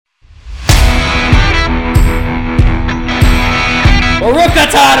Baruch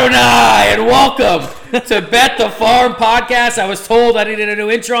atah Adonai, and welcome to Bet the Farm podcast. I was told I needed a new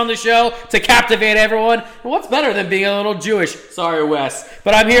intro on the show to captivate everyone. And what's better than being a little Jewish? Sorry, Wes.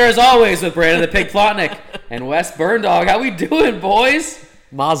 But I'm here as always with Brandon the Pig Plotnick and Wes Burndog. How we doing, boys?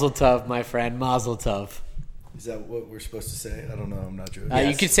 Mazel tov, my friend. Mazel tov. Is that what we're supposed to say? I don't know. I'm not Jewish.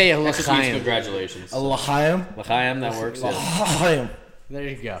 You could say a That just means l'chaim. congratulations. A l'chaim? L'chaim, that works. Yeah. L'chaim. There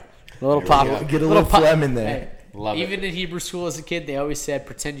you go. A little pop. Get a little phlegm in there. Hey, Love it. even in Hebrew school as a kid, they always said,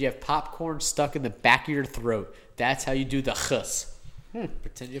 pretend you have popcorn stuck in the back of your throat. That's how you do the chus.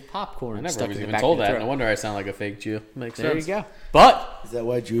 Pretend you have popcorn I never stuck was in the even back told of your that. throat. No wonder I sound like a fake Jew. Makes There sense. you go. But Is that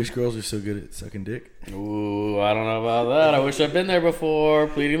why Jewish girls are so good at sucking dick? Ooh, I don't know about that. I wish I'd been there before.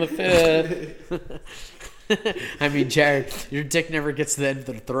 Pleading the fifth. I mean, Jared, your dick never gets to the end of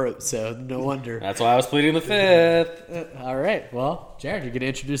the throat, so no wonder. That's why I was pleading the fifth. All right. Well, Jared, you gonna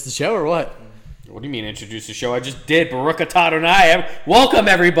introduce the show or what? What do you mean introduce the show? I just did. Baruch atah Adonai. Welcome,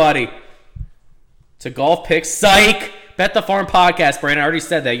 everybody, to Golf Picks Psych Bet the Farm podcast. Brandon, I already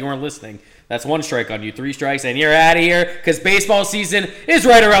said that. You weren't listening. That's one strike on you. 3 strikes, and you're out of here because baseball season is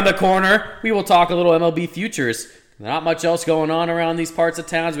right around the corner. We will talk a little MLB futures. Not much else going on around these parts of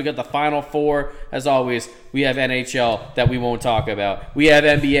towns. We got the Final Four. As always, we have NHL that we won't talk about. We have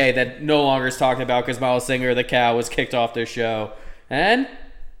NBA that no longer is talked about because Miles Singer, the cow, was kicked off their show. And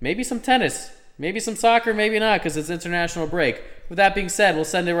maybe some tennis. Maybe some soccer, maybe not, because it's international break. With that being said, we'll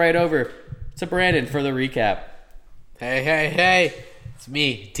send it right over to Brandon for the recap. Hey. It's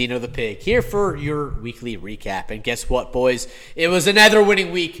me, Dino the Pig, here for your weekly recap. And guess what, boys? It was another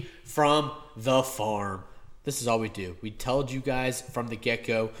winning week from the farm. This is all we do. We told you guys from the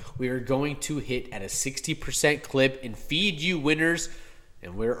get-go we are going to hit at a 60% clip and feed you winners.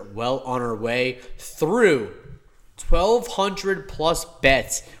 And we're well on our way through 1,200 plus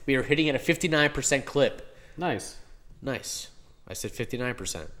bets. We are hitting at a 59% clip. Nice. I said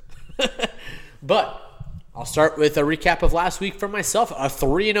 59%. But I'll start with a recap of last week for myself. A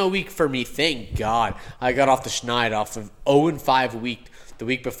 3-0 week for me. Thank God. I got off the schneid off of 0-5 week. The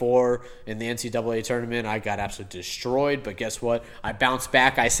week before in the NCAA tournament, I got absolutely destroyed. But guess what? I bounced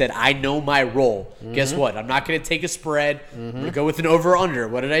back. I said, I know my role. Guess what? I'm not going to take a spread. I'm going to go with an over-under.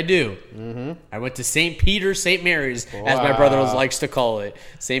 What did I do? I went to St. Peter, St. Mary's, as my brother likes to call it.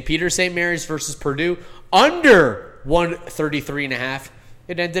 St. Peter, St. Mary's versus Purdue, under 133.5.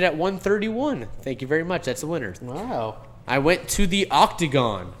 It ended at 131. Thank you very much. That's the winner. Wow. I went to the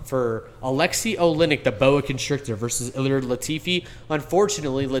Octagon for Alexei Oleinik, the boa constrictor, versus Ilir Latifi.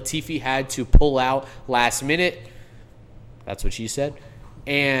 Unfortunately, Latifi had to pull out last minute. That's what she said.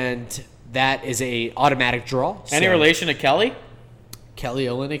 And that is a automatic draw. Any relation to Kelly? Kelly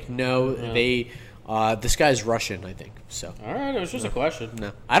Oleinik? No. This guy's Russian, I think. So All right, it was just a question.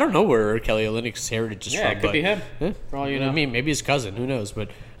 no, I don't know where Kelly Oleinek's heritage is Yeah, from. it could be him. For all you know. I mean, maybe his cousin. Who knows? But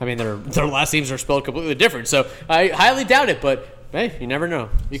I mean, their last names are spelled completely different. So I highly doubt it. But hey, you never know.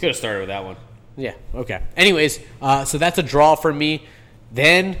 You could have started with that one. Yeah. Okay. Anyways, so that's a draw for me.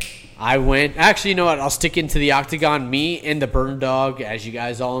 Then I went. Actually, you know what? I'll stick into the Octagon. Me and the Burn Dog, as you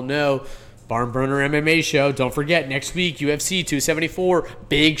guys all know. Barn Burner MMA show. Don't forget, next week, UFC 274.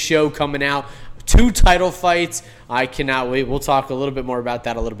 Big show coming out. 2 title fights. I cannot wait. We'll talk a little bit more about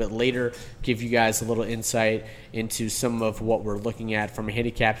that a little bit later. Give you guys a little insight into some of what we're looking at from a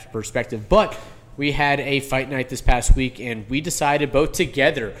handicap perspective. But we had a fight night this past week, and we decided both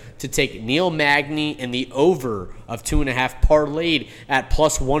together to take Neil Magny and the over of 2.5 parlayed at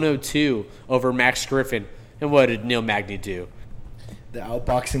plus 102 over Max Griffin. And what did Neil Magny do? The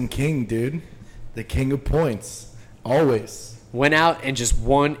outboxing king, dude. The king of points. Always. Went out and just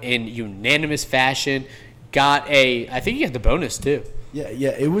won in unanimous fashion. I think he got the bonus too. Yeah,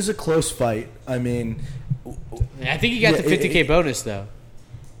 it was a close fight. I mean, I think he got the 50K bonus though.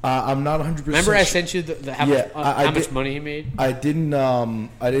 I'm not 100%. Remember I sent you how much money he made? I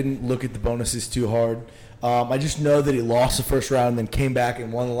didn't look at the bonuses too hard. I just know that he lost the first round and then came back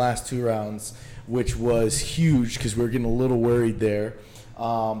and won the last 2 rounds, which was huge because we were getting a little worried there.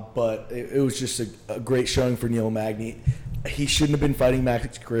 But it was just a great showing for Neil Magny. He shouldn't have been fighting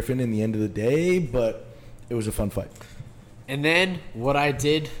Max Griffin in the end of the day, but it was a fun fight. And then what I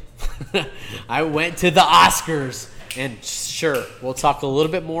did, I went to the Oscars. And sure, we'll talk a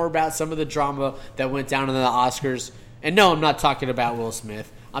little bit more about some of the drama that went down in the Oscars. And no, I'm not talking about Will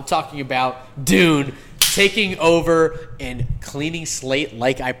Smith. I'm talking about Dune taking over and cleaning slate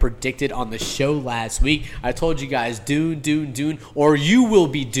like I predicted on the show last week. I told you guys, Dune, or you will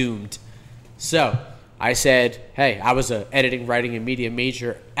be doomed. So I said, hey, I was a editing, writing, and media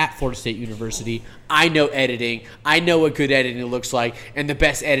major at Florida State University. I know editing. I know what good editing looks like. And the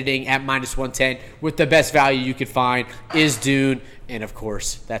best editing at -110 with the best value you could find is Dune. And, of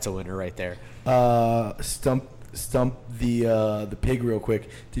course, that's a winner right there. Stump the pig real quick.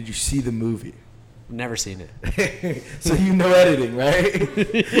 Did you see the movie? Never seen it. So you know editing, right?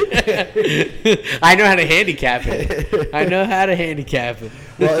 I know how to handicap it.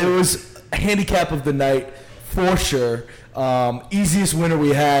 Well, it was a handicap of the night for sure. Easiest winner we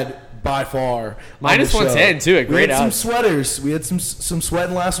had by far. -110 too. A great We had odds. some sweaters. We had some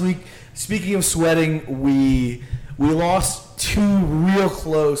sweating last week. Speaking of sweating, we lost 2 real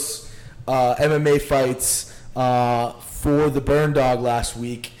close MMA fights for the Burn Dog last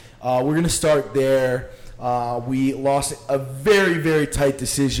week. We're going to start there. We lost a very, very tight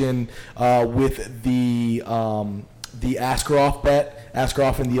decision with the Askarov bet.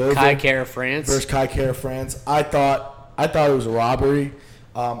 Askarov in the over. Kai Kara France. Versus Kai Kara France. I thought it was a robbery.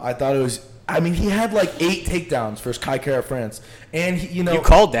 I thought it was. I mean, he had like 8 takedowns versus Kai Kara France, and you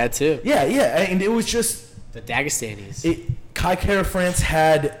called that too. Yeah, and it was just The Dagestanis. Kai Kara France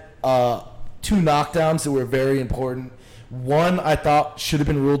had 2 knockdowns that were very important. One I thought should have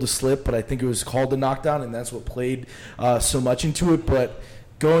been ruled a slip, but I think it was called a knockdown, and that's what played so much into it. But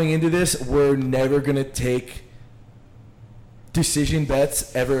going into this, we're never going to take decision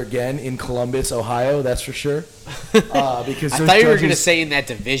bets ever again in Columbus, Ohio. That's for sure. Because I those thought you were going to judges- say in that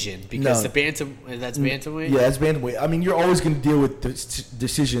division because No. that's bantamweight. Yeah, it's bantamweight. I mean, you're always going to deal with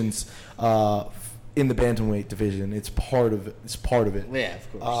decisions in the bantamweight division. It's part of it. Yeah,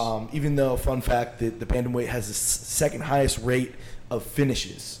 of course. Even though, fun fact, that the bantamweight has the second highest rate of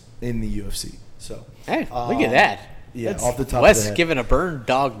finishes in the UFC. So, Hey, look at that. Yeah, That's off the top of Wes the head. giving a Burn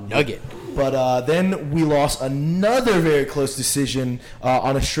Dog nugget. But then we lost another very close decision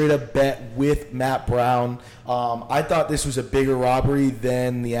on a straight-up bet with Matt Brown. I thought this was a bigger robbery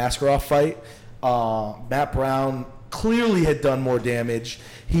than the Askarov fight. Matt Brown clearly had done more damage.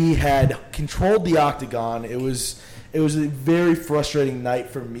 He had controlled the octagon. It was a very frustrating night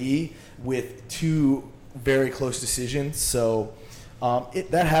for me with 2 very close decisions. So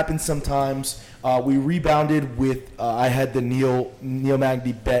that happens sometimes. We rebounded with I had the Neil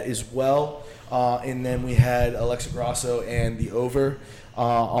Magny bet as well, and then we had Alexa Grasso and the over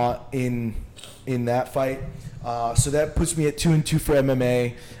in that fight. So that puts me at 2-2 for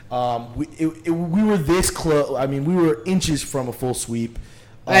MMA. We were this close. I mean, we were inches from a full sweep.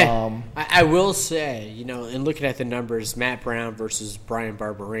 Hey, I will say, in looking at the numbers, Matt Brown versus Brian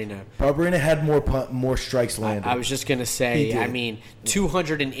Barberena. Barberena had more strikes landed. I was just going to He say, did.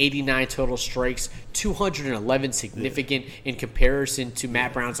 289 total strikes, 211 significant in comparison to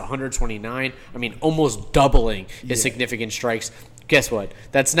Matt Brown's 129. I mean, almost doubling his significant strikes. Guess what?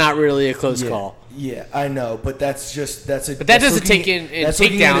 That's not really a close call. Yeah, I know, but that's a. But that doesn't take in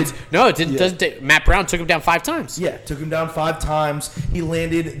takedowns. No, it didn't. Yeah. Doesn't take. Matt Brown took him down 5 times. Yeah, took him down 5 times. He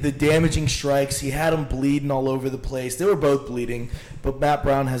landed the damaging strikes. He had him bleeding all over the place. They were both bleeding, but Matt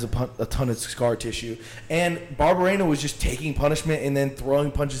Brown has a ton of scar tissue. And Barberena was just taking punishment and then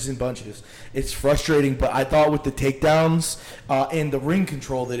throwing punches in bunches. It's frustrating, but I thought with the takedowns and the ring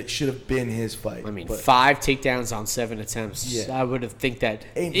control that it should have been his fight. I mean, But 5 takedowns on 7 attempts. Yeah. I would have think that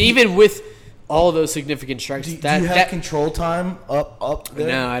And even with all those significant strikes, do you that have control time up there?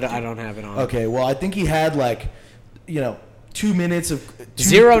 no, I don't have it on. Okay, well, I think he had 2 minutes of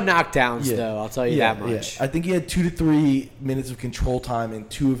 0 knockdowns, Yeah. though. I'll tell you that much. I think he had 2 to 3 minutes of control time in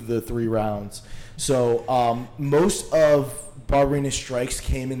 2 of the 3 rounds. So most of Barberena's strikes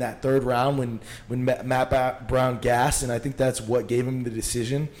came in that 3rd round when Matt Brown gassed, and I think that's what gave him the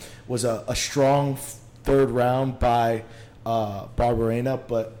decision. Was a strong 3rd round by Barberena,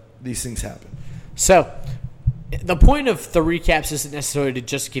 but these things happen. So, the point of the recaps isn't necessarily to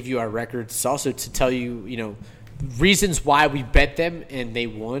just give you our records. It's also to tell you, reasons why we bet them and they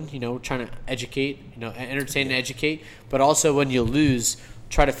won. Trying to educate, entertain and educate. But also when you lose,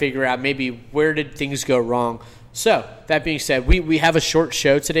 try to figure out maybe where did things go wrong. So, that being said, we have a short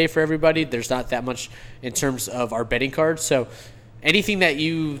show today for everybody. There's not that much in terms of our betting cards. So, anything that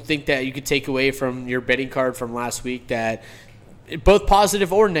you think that you could take away from your betting card from last week that both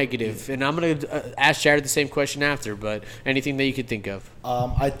positive or negative, and I'm going to ask Jared the same question after, but anything that you could think of.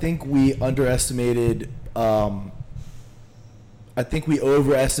 I think we underestimated. I think we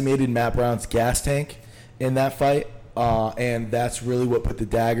overestimated Matt Brown's gas tank in that fight, and that's really what put the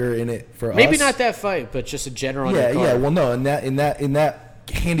dagger in it for us. Maybe not that fight, but just a general. Yeah, on your card. Well, no, in that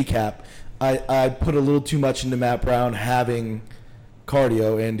handicap, I put a little too much into Matt Brown having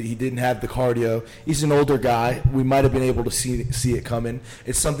cardio, and he didn't have the cardio. He's an older guy. We might have been able to see it coming.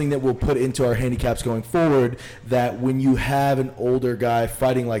 It's something that we'll put into our handicaps going forward, that when you have an older guy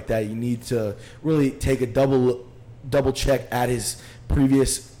fighting like that, you need to really take a double check at his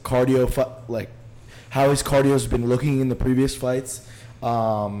previous cardio, like how his cardio has been looking in the previous fights.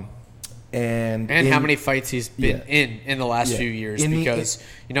 And how many fights he's been in the last few years, because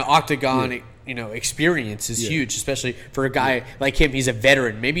Octagon experience is huge, especially for a guy like him. He's a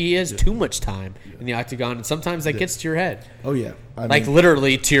veteran. Maybe he has too much time in the Octagon, and sometimes that gets to your head. Oh yeah,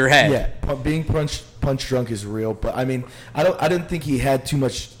 literally to your head. Yeah, being punch drunk is real, but I didn't think he had too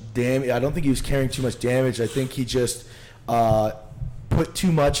much damage. I don't think he was carrying too much damage. I think he just put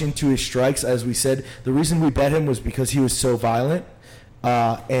too much into his strikes. As we said, the reason we bet him was because he was so violent.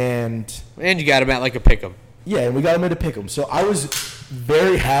 And you got him at like a pick'em. Yeah, and we got him at a pick'em. So I was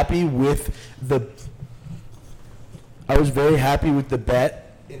very happy with the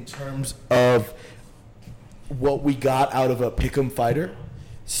bet in terms of what we got out of a pick'em fighter.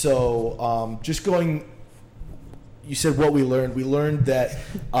 So just going, you said what we learned. We learned that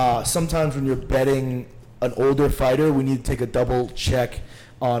sometimes when you're betting an older fighter, we need to take a double check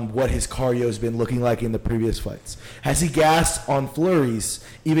on what his cardio has been looking like in the previous fights. Has he gassed on flurries?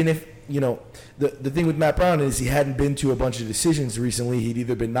 Even if, the thing with Matt Brown is he hadn't been to a bunch of decisions recently. He'd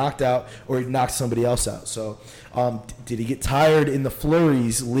either been knocked out or he'd knocked somebody else out. So did he get tired in the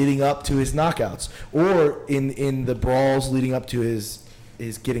flurries leading up to his knockouts, or in the brawls leading up to his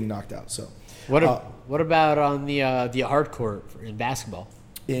getting knocked out? So what about on the hard court in basketball?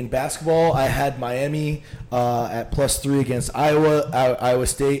 In basketball, I had Miami at +3 against Iowa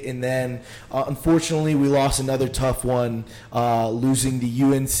State, and then unfortunately we lost another tough one, losing the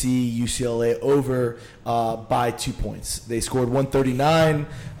UNC-UCLA over by 2 points. They scored 139.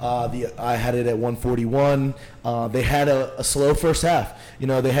 I had it at 141. They had a slow first half.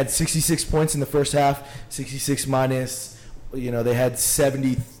 They had 66 points in the first half, 66 minus. They had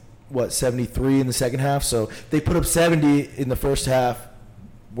 73 in the second half. So they put up 70 in the first half.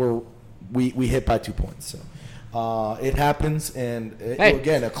 We hit by 2 points. So it happens, and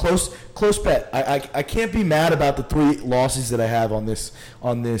again, a close bet. I can't be mad about the 3 losses that I have on this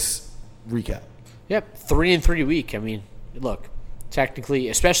recap. Yep, 3-3 week. I mean, look, technically,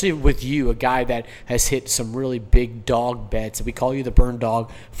 especially with you, a guy that has hit some really big dog bets. We call you the Burn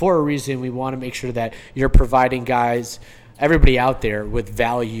Dog for a reason. We want to make sure that you're providing everybody out there with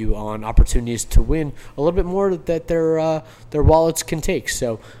value on opportunities to win a little bit more that their wallets can take.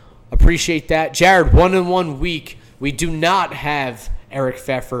 So appreciate that. Jared, 1-1 week. We do not have Eric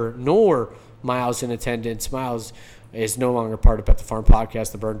Pfeffer nor Miles in attendance. Miles is no longer part of Bet the Farm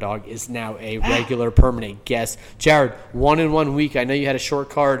Podcast. The Burn Dog is now a regular permanent guest. Jared, 1-1 week. I know you had a short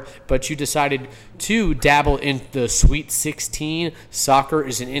card, but you decided to dabble in the Sweet 16. Soccer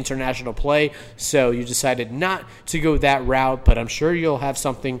is an international play, so you decided not to go that route, but I'm sure you'll have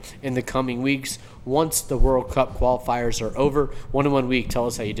something in the coming weeks once the World Cup qualifiers are over. 1-1 week. Tell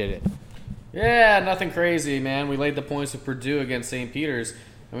us how you did it. Yeah, nothing crazy, man. We laid the points with Purdue against St. Peter's.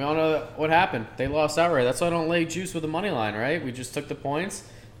 And we all know what happened. They lost outright. That's why I don't lay juice with the money line, right? We just took the points.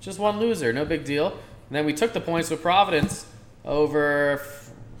 Just one loser. No big deal. And then we took the points with Providence over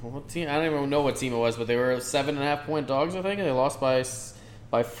what team? I don't even know what team it was, but they were 7.5-point dogs, I think, and they lost by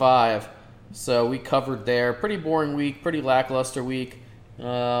 5. So we covered there. Pretty boring week. Pretty lackluster week.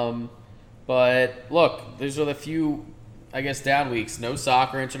 But look, these are the few, I guess, down weeks. No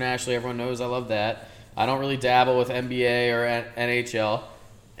soccer internationally. Everyone knows I love that. I don't really dabble with NBA or NHL.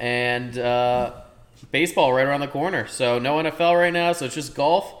 And baseball right around the corner. So no NFL right now, so it's just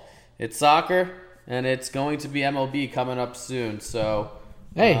golf, it's soccer, and it's going to be MLB coming up soon. So,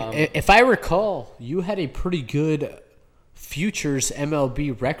 if I recall, you had a pretty good futures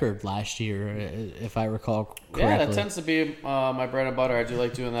MLB record last year, if I recall correctly. Yeah, that tends to be my bread and butter. I do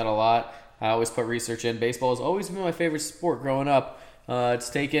like doing that a lot. I always put research in. Baseball has always been my favorite sport growing up.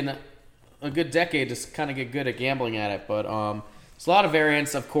 It's taken a good decade to kind of get good at gambling at it, but there's a lot of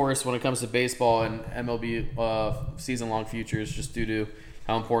variance, of course, when it comes to baseball and MLB season-long futures, just due to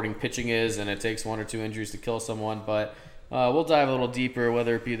how important pitching is, and it takes 1 or 2 injuries to kill someone. But we'll dive a little deeper,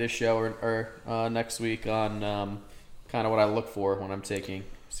 whether it be this show or next week, on kind of what I look for when I'm taking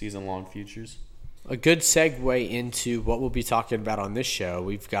season-long futures. A good segue into what we'll be talking about on this show.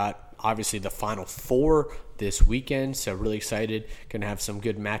 We've got, obviously, the Final Four this weekend, so really excited. Going to have some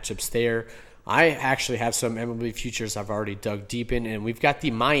good matchups there. I actually have some MLB futures I've already dug deep in, and we've got the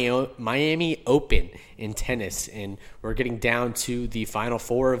Miami Open in tennis, and we're getting down to the Final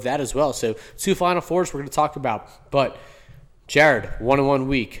Four of that as well. So 2 Final Fours we're going to talk about. But Jared, 1-1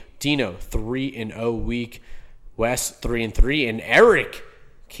 week. Dino, 3-0 week. Wes 3-3, and Eric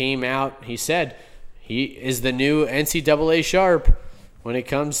came out. He said he is the new NCAA sharp when it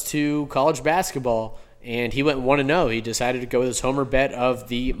comes to college basketball, and he went 1-0. He decided to go with his homer bet of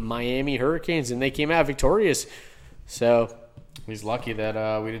the Miami Hurricanes, and they came out victorious. So he's lucky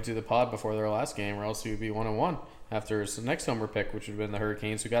that we didn't do the pod before their last game, or else he would be 1-1 after his next homer pick, which would have been the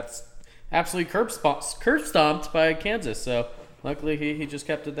Hurricanes, who got absolutely curb stomped by Kansas. So luckily he just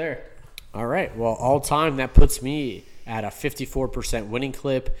kept it there. all right, well, all time that puts me at a 54% winning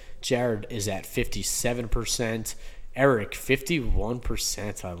clip. Jared is at 57%. Eric,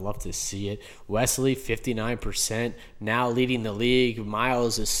 51%. I'd love to see it. Wesley, 59%. Now leading the league.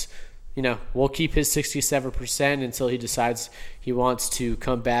 Miles is, we'll keep his 67% until he decides he wants to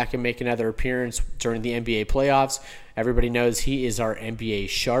come back and make another appearance during the NBA playoffs. Everybody knows he is our NBA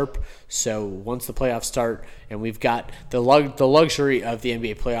sharp. So once the playoffs start, and we've got the luxury of the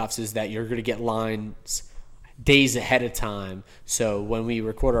NBA playoffs is that you're going to get lines days ahead of time. So when we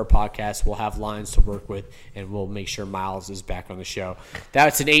record our podcast, we'll have lines to work with, and we'll make sure Miles is back on the show.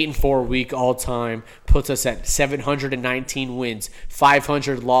 That's an 8-4 week all time, puts us at 719 wins,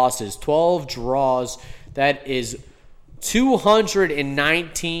 500 losses, 12 draws. That is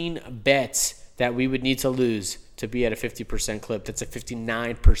 219 bets that we would need to lose to be at a 50% clip. That's a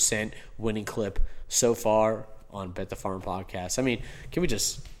 59% winning clip so far on Bet the Farm podcast. I mean, can we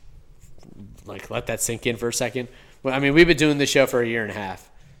just let that sink in for a second? Well, I mean, we've been doing this show for a year and a half.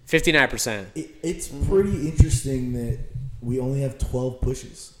 59%. It's pretty interesting that we only have 12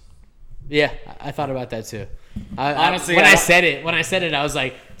 pushes. Yeah, I thought about that too. Honestly, when I said it, I was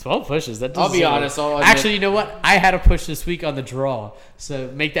like, 12 pushes. That doesn't I'll be sound honest. right. Actually, you know what? I had a push this week on the draw, so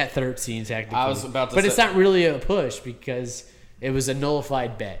make that 13 technically. I was about to but say, it's not really a push because it was a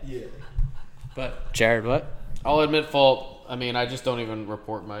nullified bet. Yeah. But Jared, what? I'll admit fault. I mean, I just don't even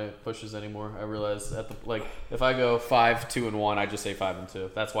report my pushes anymore. I realize if I go 5-2-1, I just say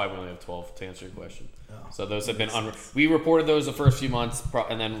 5-2. That's why we only have 12 to answer your question. Oh. So those have been we reported those the first few months,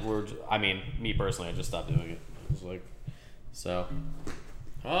 and then me personally, I just stopped doing it. It was like, so.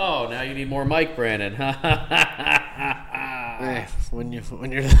 Oh, now you need more mic, Brandon. When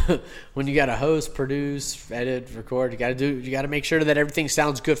you got to host, produce, edit, record, you got to make sure that everything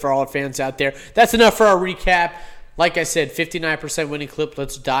sounds good for all our fans out there. That's enough for our recap. Like I said, 59% winning clip.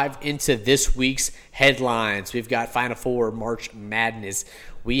 Let's dive into this week's headlines. We've got Final Four, March Madness.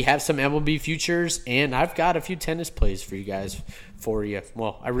 We have some MLB futures, and I've got a few tennis plays for you guys.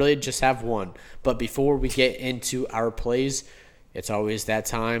 Well, I really just have one. But before we get into our plays, it's always that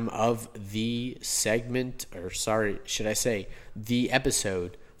time of the segment, the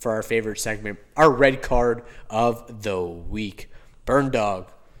episode for our favorite segment, our red card of the week. Burn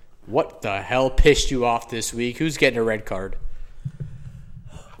Dog, what the hell pissed you off this week? Who's getting a red card?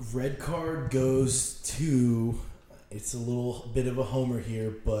 Red card goes to, it's a little bit of a homer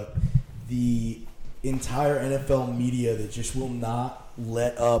here, but the entire NFL media that just will not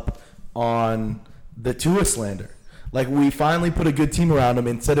let up on the Tua slander. Like, we finally put a good team around him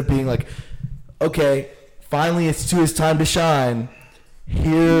instead of being like, okay, finally it's Tua's time to shine.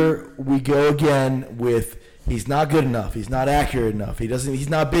 Here we go again with he's not good enough. He's not accurate enough. He's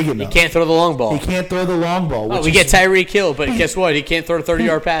not big enough. He can't throw the long ball. He can't throw the long ball. We get Tyreek Hill, but guess what? He can't throw a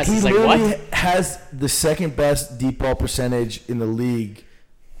 30-yard pass. It's like, what? He has the second best deep ball percentage in the league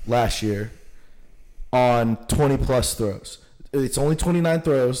last year on 20-plus throws. It's only 29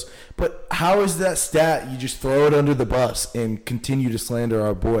 throws, but how is that stat? You just throw it under the bus and continue to slander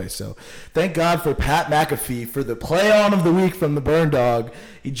our boy. So thank God for Pat McAfee for the play on of the week from the Burn Dog.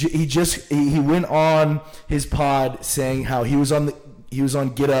 He went on his pod saying how he was on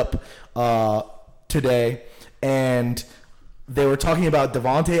Get Up today, and they were talking about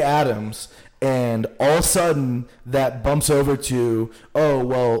Davante Adams, and all of a sudden that bumps over to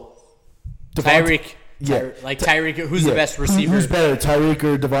Tyreek. Tyreek, who's the best receiver? Who's better, Tyreek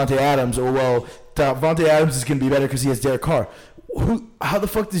or Davante Adams? Or, Davante Adams is going to be better because he has Derek Carr. How the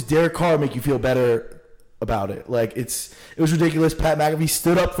fuck does Derek Carr make you feel better about it? Like, it was ridiculous. Pat McAfee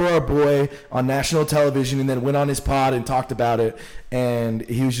stood up for our boy on national television and then went on his pod and talked about it. And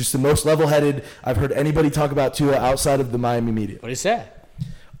he was just the most level-headed I've heard anybody talk about Tua outside of the Miami media. What did he say?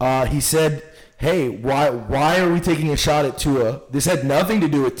 He said, hey, why are we taking a shot at Tua? This had nothing to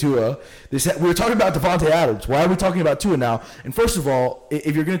do with Tua. We were talking about Davante Adams. Why are we talking about Tua now? And first of all,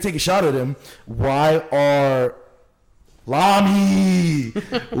 if you're going to take a shot at him, why are Lamy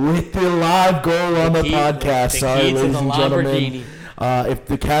with the live goal on the podcast? Sorry, ladies and gentlemen. If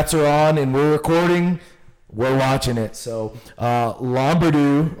the cats are on and we're recording, We're watching it. So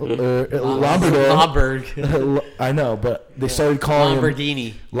Lombardo. Lomberg. I know, but they started calling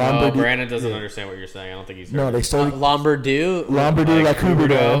Lamborghini. Oh, Brandon doesn't understand what you're saying. I don't think he's heard No, it. they started Lombardo. Lombardo like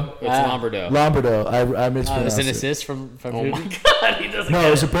Huberto. It's Lombardo. Lombardo. I It was mispronounced an it. assist from Oh my Huber. God, he doesn't No, get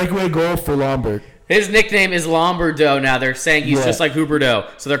it was it. a breakaway goal for Lombard. His nickname is Lombardo now. They're saying he's Yeah. just like Huberto,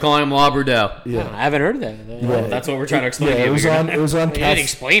 so they're calling him Lombardo. Yeah. I haven't heard that. Yeah. That's what we're trying to explain Yeah, to it you. was on. It was on You didn't Cat's.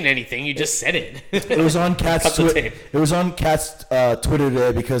 explain anything. You just said it. It was on Cat's. Cut the Twi- tape. It was on Cat's Twitter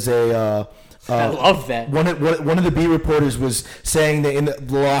today because I love that. one of the B reporters was saying that in the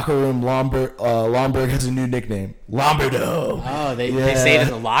locker room, Lomberg has a new nickname, Lombardo. Oh, they say it in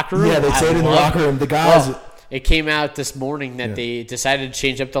the locker room? Yeah, they say it in the love locker room. The guys. Well, it came out this morning that they decided to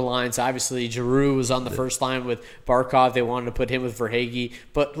change up the lines. Obviously, Giroux was on the first line with Barkov. They wanted to put him with Verhaeghe.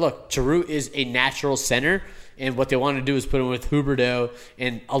 But look, Giroux is a natural center, and what they want to do is put him with Huberto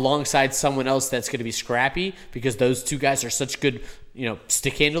and alongside someone else that's going to be scrappy because those two guys are such good,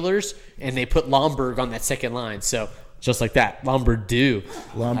 stick handlers, and they put Lomberg on that second line. So just like that, Lombardo.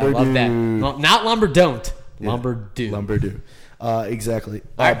 I love that. Lombardo. Not Lombardon't. Lombardo. Lombardo. Exactly.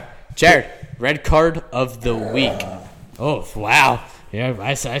 All right, Jared, red card of the week. Oh, wow. Yeah,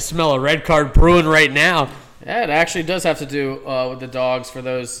 I smell a red card brewing right now. Yeah, it actually does have to do with the dogs for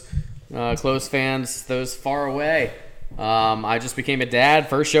those close fans, those far away. I just became a dad.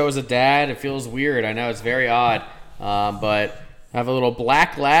 First show as a dad. It feels weird. I know it's very odd. But I have a little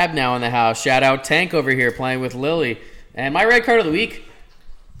black lab now in the house. Shout out Tank over here playing with Lily. And my red card of the week,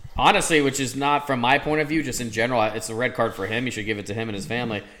 honestly, which is not from my point of view, just in general, it's a red card for him. You should give it to him and his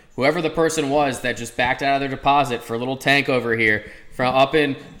family. Whoever the person was that just backed out of their deposit for a little Tank over here from up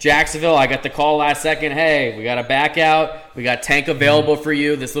in Jacksonville, I got the call last second. Hey, we got to back out. We got Tank available for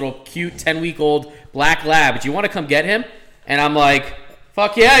you. This little cute 10-week-old black lab. Do you want to come get him? And I'm like,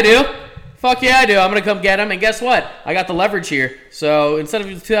 fuck yeah, I do. Fuck yeah, I do. I'm going to come get him. And guess what? I got the leverage here. So instead of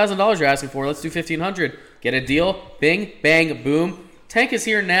the $2,000 you're asking for, let's do $1,500. Get a deal. Bing, bang, boom. Tank is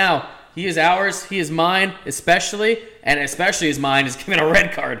here now. He is ours. He is mine, especially his mine is giving a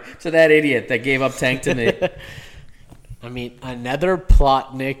red card to that idiot that gave up Tank to me. I mean, another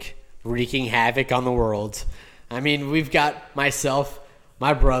Plotnik wreaking havoc on the world. I mean, we've got myself,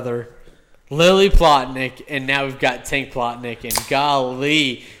 my brother, Lily Plotnik, and now we've got Tank Plotnik. And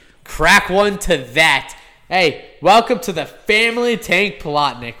golly, crack one to that. Hey, welcome to the family, Tank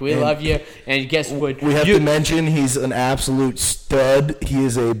Plotnik. We love you. And guess what? We have to mention he's an absolute stud. He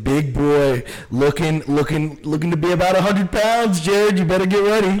is a big boy, looking to be about 100 pounds. Jared, you better get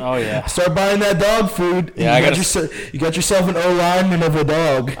ready. Oh, yeah. Start buying that dog food. Yeah, you got yourself an O lineman of a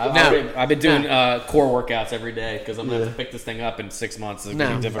dog. I've been doing core workouts every day because I'm going to have to pick this thing up in 6 months. It's going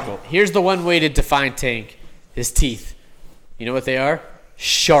to be difficult. Here's the one way to define Tank. His teeth. You know what they are?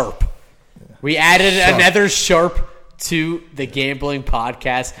 Sharp. We added another sharp to the gambling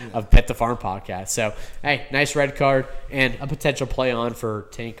podcast of Pet the Farm podcast. So, hey, nice red card and a potential play on for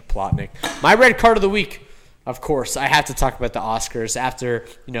Tank Plotnik. My red card of the week, of course, I have to talk about the Oscars after,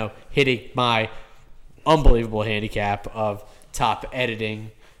 hitting my unbelievable handicap of top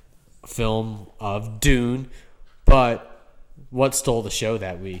editing film of Dune. But what stole the show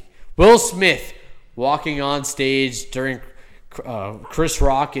that week? Will Smith walking on stage during Chris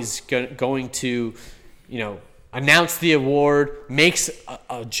Rock is going to, announce the award, makes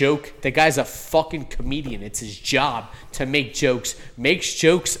a joke. The guy's a fucking comedian. It's his job to make jokes. Makes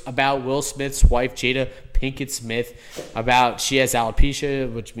jokes about Will Smith's wife, Jada Pinkett Smith, about she has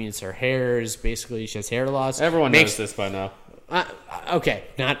alopecia, which means her hair is basically, she has hair loss. Everyone knows this by now. Okay,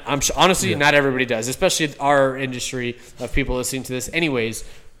 honestly, not everybody does, especially our industry of people listening to this. Anyways,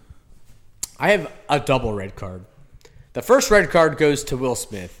 I have a double red card. The first red card goes to Will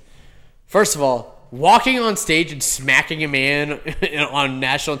Smith. First of all, walking on stage and smacking a man on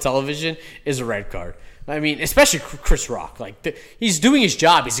national television is a red card. I mean, especially Chris Rock. He's doing his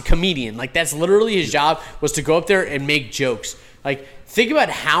job. He's a comedian. That's literally his job, was to go up there and make jokes. Think about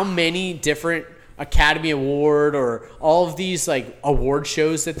how many different Academy Award or all of these award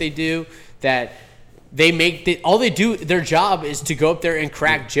shows that they do that they make. All they do, their job is to go up there and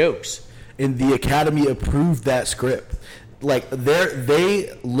crack jokes. And the Academy approved that script.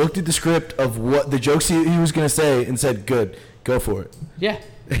 They looked at the script of what the jokes he was going to say and said, "Good, go for it." Yeah.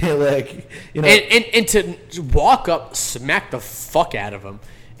 And to walk up, smack the fuck out of him,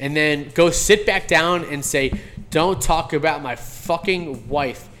 and then go sit back down and say, "Don't talk about my fucking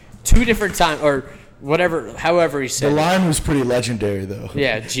wife." 2 different times, or whatever, however he said the line was pretty legendary, though.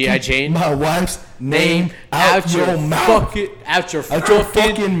 Yeah, G.I. Jane. My wife's name out your mouth. Out your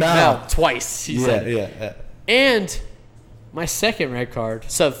fucking mouth. Twice, he said. Yeah. And my second red card,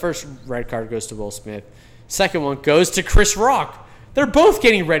 so the first red card goes to Will Smith. Second one goes to Chris Rock. They're both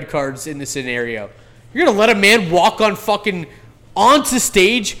getting red cards in this scenario. You're going to let a man walk on fucking onto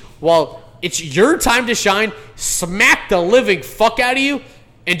stage while it's your time to shine, smack the living fuck out of you,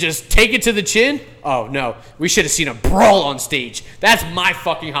 and just take it to the chin? Oh, no. We should have seen a brawl on stage. That's my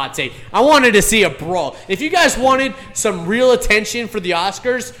fucking hot take. I wanted to see a brawl. If you guys wanted some real attention for the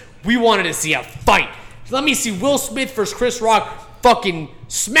Oscars, we wanted to see a fight. Let me see Will Smith versus Chris Rock fucking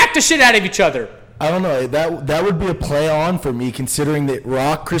smack the shit out of each other. I don't know. That would be a play on for me, considering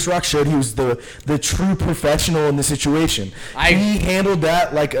that Chris Rock showed he was the true professional in the situation. He handled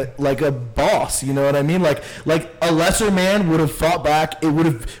that like a boss. You know what I mean? Like a lesser man would have fought back. It would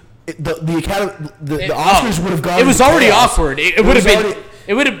have the Academy, the Oscars would have gone. It was already awkward. It would have been. Already,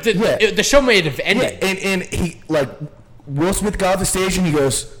 it would have. The show may have ended. Yeah, and he Will Smith got off the stage and he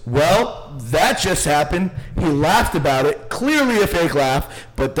goes, well, that just happened. He laughed about it. Clearly a fake laugh,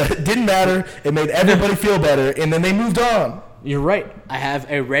 but that didn't matter. It made everybody feel better, and then they moved on. You're right. I have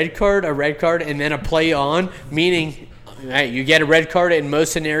a red card, and then a play on, meaning you get a red card in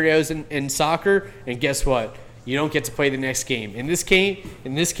most scenarios in soccer, and guess what? You don't get to play the next game. In this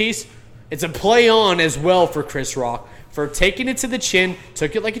case, it's a play on as well for Chris Rock for taking it to the chin,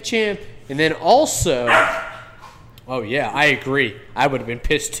 took it like a champ, and then also... Oh, yeah, I agree. I would have been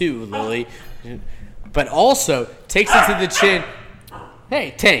pissed too, Lily. But also, takes it to the chin.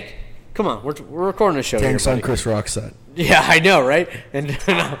 Hey, Tank, come on. We're recording a show Tank's here, on Chris Rock's side. Yeah, I know, right? And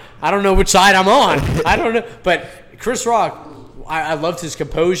I don't know which side I'm on. I don't know. But Chris Rock, I loved his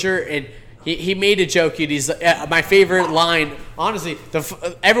composure, and he made a joke. He's my favorite line, honestly,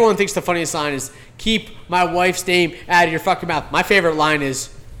 everyone thinks the funniest line is, keep my wife's name out of your fucking mouth. My favorite line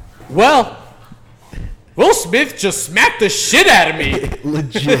is, well... Will Smith just smacked the shit out of me.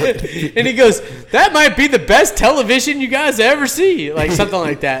 Legit. And he goes, that might be the best television you guys ever see. Like something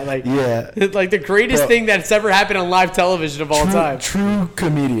like that. Like, yeah. Like the greatest thing that's ever happened on live television of all time. True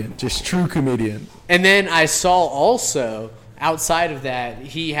comedian. Just true comedian. And then I saw also, outside of that,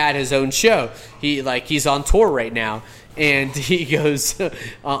 he had his own show. He's on tour right now. And he goes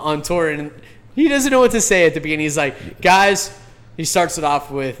on tour and he doesn't know what to say at the beginning. He's like, guys, he starts it off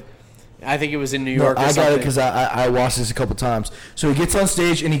with, I think it was in New York or something. I got it because I watched this a couple times. So he gets on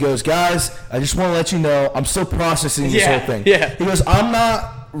stage and he goes, guys, I just want to let you know I'm still processing this whole thing. Yeah. He goes, I'm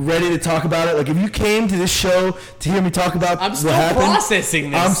not ready to talk about it. Like, if you came to this show to hear me talk about I'm still what happened, processing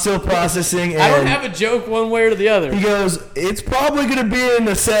this. I'm still processing. And I don't have a joke one way or the other. He goes, it's probably going to be in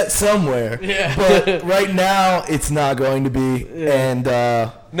the set somewhere. Yeah. But right now, it's not going to be. Yeah. And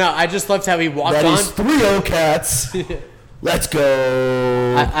no, I just loved how he walked on. That is 3-0 Cats. Let's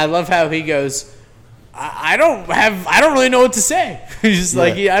go. I love how he goes, I don't really know what to say. He's just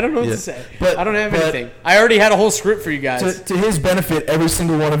like, I don't know what to say. But I don't have anything. I already had a whole script for you guys. To his benefit, every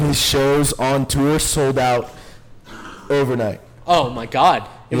single one of his shows on tour sold out overnight. Oh, my God.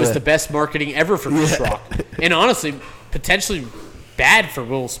 It was the best marketing ever for Chris Rock. And honestly, potentially bad for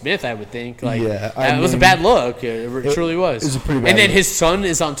Will Smith, I would think. Like, it was a bad look. It truly was. It was a pretty bad And then look. his son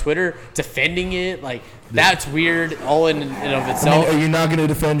is on Twitter defending it. Like, that's weird all in and of itself. Are you not going to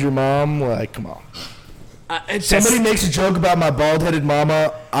defend your mom? Like, come on. Somebody makes a joke about my bald-headed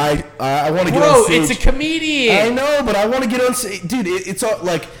mama. I want to get on stage. Bro, it's a comedian. I know, but I want to get on stage. Dude, it's all,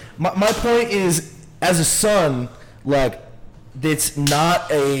 like, my point is, as a son, like, that's not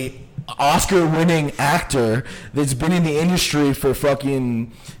a Oscar-winning actor that's been in the industry for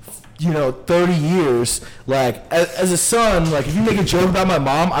fucking 30 years. Like, as a son, like, if you make a joke about my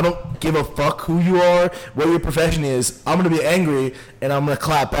mom, I don't give a fuck who you are, what your profession is. I'm going to be angry, and I'm going to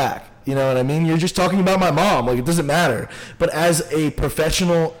clap back. You know what I mean? You're just talking about my mom. Like, it doesn't matter. But as a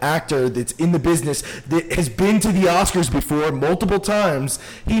professional actor that's in the business, that has been to the Oscars before multiple times,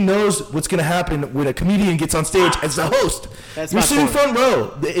 he knows what's going to happen when a comedian gets on stage as a host. You're sitting front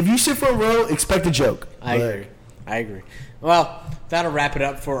row. If you sit front row, expect a joke. I agree. Well, that'll wrap it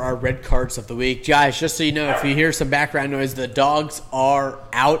up for our red cards of the week. Guys, just so you know, if you hear some background noise, the dogs are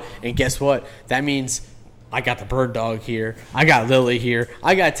out. And guess what? That means I got the bird dog here. I got Lily here.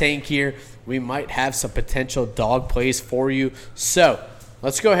 I got Tank here. We might have some potential dog plays for you. So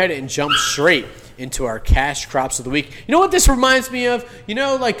let's go ahead and jump straight into our cash crops of the week. You know what this reminds me of? You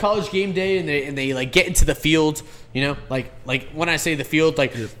know, like College Game Day, and they like get into the field. You know, like when I say the field,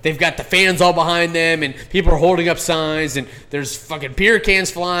 like they've got the fans all behind them, and people are holding up signs, and there's fucking beer cans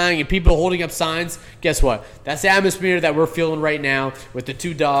flying, and people holding up signs. Guess what? That's the atmosphere that we're feeling right now with the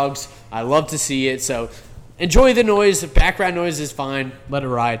two dogs. I love to see it. So enjoy the noise. Background noise is fine. Let it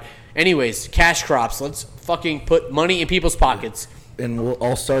ride. Anyways, cash crops. Let's fucking put money in people's pockets. And we'll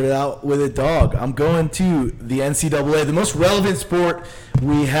all start it out with a dog. I'm going to the NCAA, the most relevant sport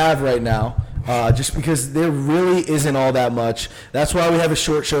we have right now. just because there really isn't all that much. That's why we have a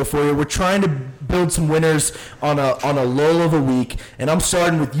short show for you. We're trying to build some winners on a lull of a week, and I'm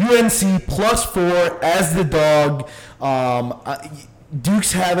starting with UNC +4 as the dog.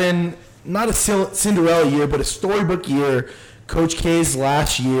 Duke's having not a Cinderella year, but a storybook year. Coach K's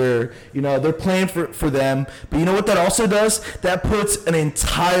last year, they're playing for them. But you know what that also does? That puts an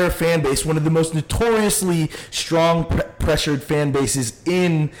entire fan base, one of the most notoriously strong pressured fan bases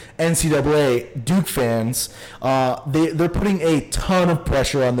in NCAA, Duke fans. They're putting a ton of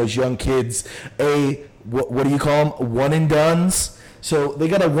pressure on those young kids. What do you call them? One and dones. So they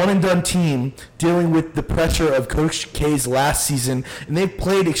got a one-and-done team dealing with the pressure of Coach K's last season, and they've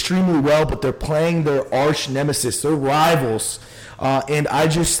played extremely well, but they're playing their arch nemesis, their rivals. And I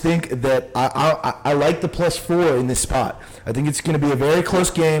just think that I like the +4 in this spot. I think it's going to be a very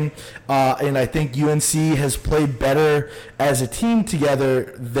close game, and I think UNC has played better as a team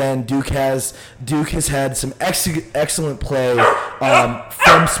together than Duke has. Duke has had some excellent play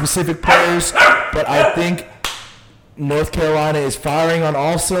from specific players, but I think North Carolina is firing on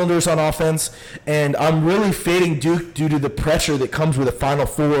all cylinders on offense, and I'm really fading Duke due to the pressure that comes with a Final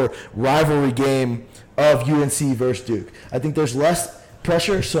Four rivalry game of UNC versus Duke. I think there's less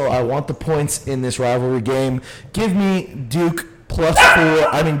pressure, so I want the points in this rivalry game. Give me Duke +4.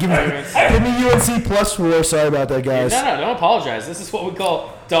 I mean, give me UNC +4. Sorry about that, guys. No, don't apologize. This is what we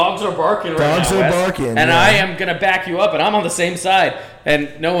call dogs are barking right now. Dogs are barking. And I am going to back you up, and I'm on the same side.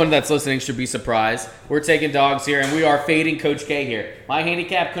 And no one that's listening should be surprised. We're taking dogs here, and we are fading Coach K here. My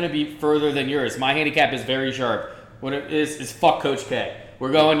handicap couldn't be further than yours. My handicap is very sharp. What it is fuck Coach K.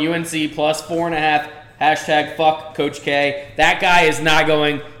 We're going UNC +4.5. Hashtag fuck Coach K. That guy is not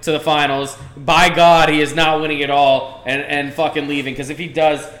going to the finals. By God, he is not winning it all and fucking leaving. Because if he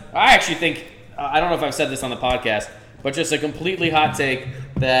does, I actually think, I don't know if I've said this on the podcast, but just a completely hot take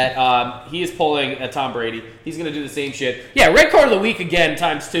that he is pulling a Tom Brady. He's going to do the same shit. Yeah, red card of the week again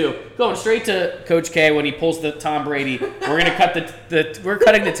 ×2. Going straight to Coach K when he pulls the Tom Brady. We're going to cut we're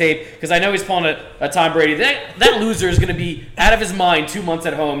cutting the tape because I know he's pulling a Tom Brady. That loser is going to be out of his mind 2 months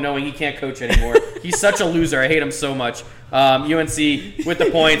at home knowing he can't coach anymore. He's such a loser. I hate him so much. UNC with the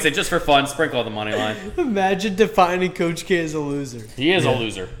points and just for fun, sprinkle the money line. Imagine defining Coach K as a loser. He is a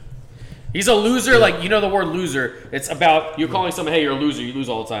loser. He's a loser, like, the word loser. It's about you calling someone, hey, you're a loser, you lose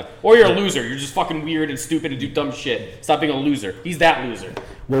all the time. Or you're a loser, you're just fucking weird and stupid and do dumb shit. Stop being a loser. He's that loser.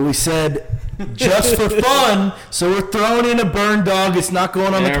 Well, we said just for fun, so we're throwing in a burn dog. It's not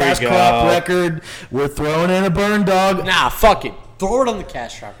going on the cash crop record. We're throwing in a burn dog. Nah, fuck it. Throw it on the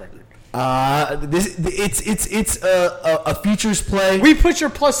cash crop record. It's a features play. We put your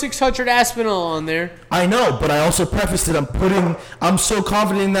 +600 Aspinall on there. I know, but I also prefaced it. I'm so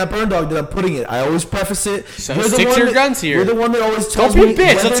confident in that burn dog that I'm putting it. I always preface it. So stick to your guns here. You're the one that always tells me. Don't be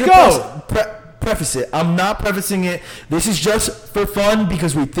a bitch. Let's go. Preface it. I'm not prefacing it. This is just for fun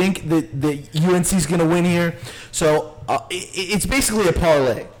because we think that UNC is going to win here. So it's basically a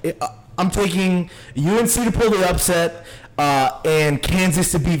parlay. I'm taking UNC to pull the upset. And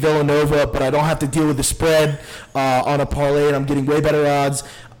Kansas to beat Villanova, but I don't have to deal with the spread on a parlay, and I'm getting way better odds.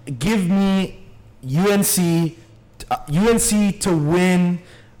 Give me UNC to win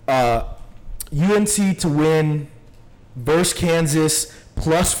versus Kansas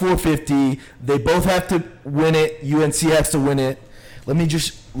 +450. They both have to win it. UNC has to win it.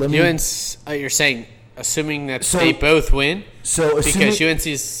 You're saying assuming that they both win? Because UNC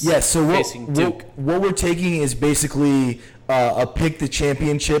is facing Duke. What we're taking is basically a pick the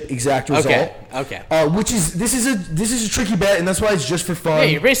championship exact result. Okay. This is a tricky bet, and that's why it's just for fun. Yeah,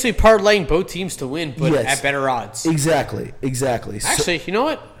 you're basically parlaying both teams to win, but at better odds. Exactly. Actually, you know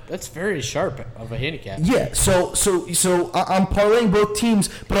what? That's very sharp of a handicap. Yeah, so I'm parlaying both teams,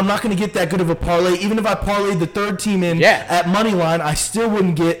 but I'm not going to get that good of a parlay. Even if I parlayed the third team in at money line, I still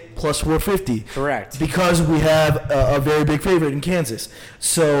wouldn't get +450. Correct. Because we have a very big favorite in Kansas.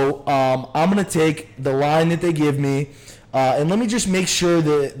 So I'm going to take the line that they give me, and let me just make sure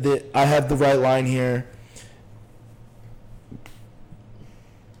that I have the right line here.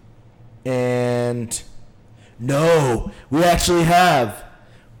 And no, we actually have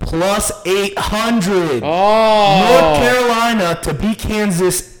 +800. North Carolina to beat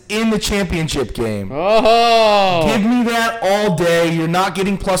Kansas in the championship game. Give me that all day. You're not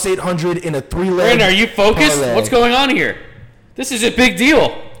getting +800 in a 3-leg Brandon, are you focused? Parlay. What's going on here? This is a big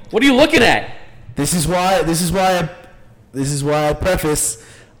deal. What are you looking at? This is why I preface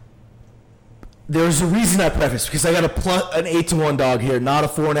there's a reason I preface because I got an 8-1 dog here, not a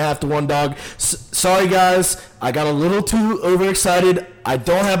 4.5-1 dog. Sorry guys, I got a little too overexcited. I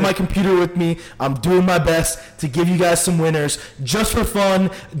don't have my computer with me. I'm doing my best to give you guys some winners just for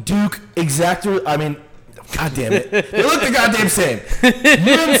fun. Duke God damn it. They look the goddamn same.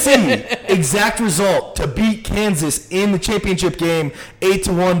 UNC, exact result to beat Kansas in the championship game.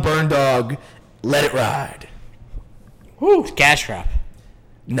 8-1 Burn Dog. Let it ride. Woo, cash crop.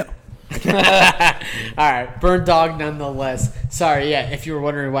 No. All right, Burn Dog nonetheless. Sorry, yeah, if you were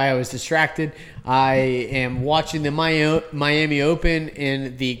wondering why I was distracted, I am watching the Miami Open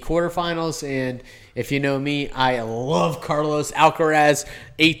in the quarterfinals, and if you know me, I love Carlos Alcaraz,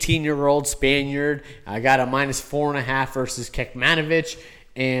 18-year-old Spaniard. I got a -4.5 versus Kekmanovic,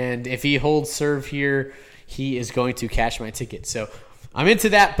 and if he holds serve here, he is going to cash my ticket. So I'm into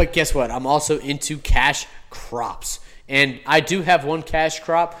that, but guess what? I'm also into cash crops. And I do have one cash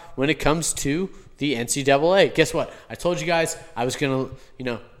crop when it comes to the NCAA. Guess what? I told you guys I was going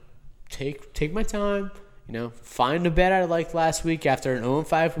to, take my time, find a bet I liked last week after an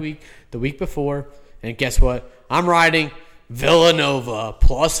 0-5 week, the week before. And guess what? I'm riding Villanova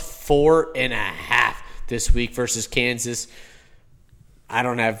 +4.5 this week versus Kansas. I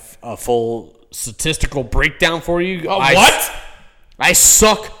don't have a full statistical breakdown for you. What? I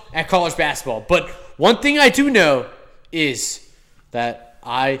suck at college basketball. But one thing I do know is that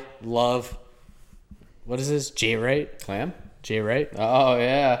I love, what is this, Jay Wright? Clam? Jay Wright? Oh,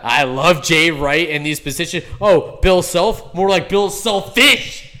 yeah. I love Jay Wright in these positions. Oh, Bill Self? More like Bill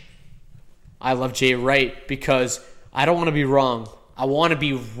Selfish. I love Jay Wright because I don't want to be wrong. I want to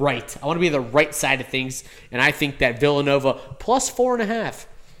be right. I want to be the right side of things, and I think that Villanova +4.5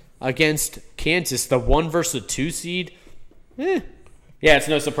 against Kansas, the 1 versus 2 seed, Yeah, it's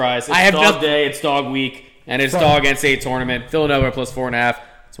no surprise. It's I have dog day, it's dog week, and it's dog NCAA tournament. Villanova +4.5.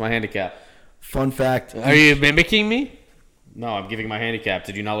 It's my handicap. Fun fact. Are you mimicking me? No, I'm giving my handicap.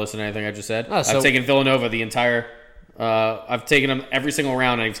 Did you not listen to anything I just said? Oh, so- I've taken Villanova the entire. I've taken them every single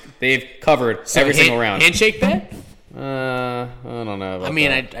round, and they've covered every single round. Handshake bet? I don't know. About I mean,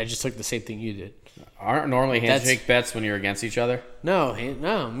 that. I just took the same thing you did. Aren't normally That's- handshake bets when you're against each other? No,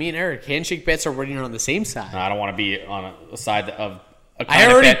 me and Eric, handshake bets are when you're on the same side. No, I don't want to be on a side of. I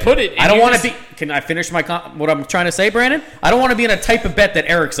already put it. I don't want to be. Can I finish what I'm trying to say, Brandon? I don't want to be in a type of bet that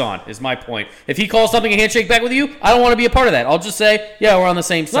Eric's on. Is my point. If he calls something a handshake bet with you, I don't want to be a part of that. I'll just say, yeah, we're on the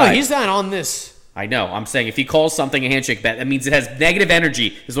same No, side. he's not on this. I know. I'm saying if he calls something a handshake bet, that means it has negative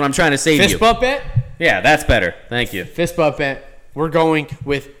energy. Is what I'm trying to say to you. Fist bump bet? Yeah, that's better. Thank you. Fist bump bet. We're going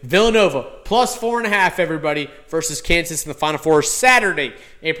with Villanova +4.5, everybody, versus Kansas in the Final Four Saturday,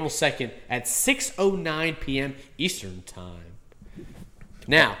 April 2nd at 6:09 p.m. Eastern Time.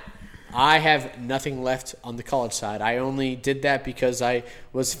 Now, I have nothing left on the college side. I only did that because I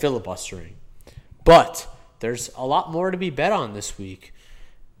was filibustering. But there's a lot more to be bet on this week.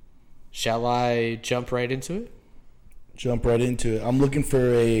 Shall I jump right into it? Jump right into it. I'm looking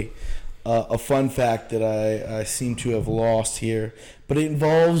for a fun fact that I seem to have lost here, but it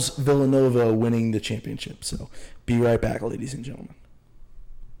involves Villanova winning the championship. So be right back, ladies and gentlemen.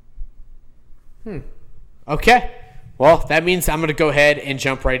 Okay. Well, that means I'm going to go ahead and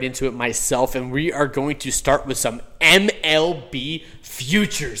jump right into it myself, and we are going to start with some MLB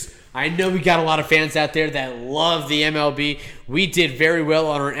futures. I know we got a lot of fans out there that love the MLB. We did very well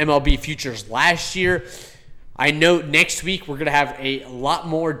on our MLB futures last year. I know next week we're going to have a lot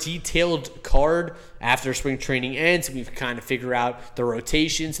more detailed card after spring training ends. We've kind of figured out the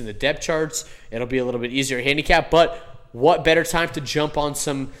rotations and the depth charts. It'll be a little bit easier to handicap, but what better time to jump on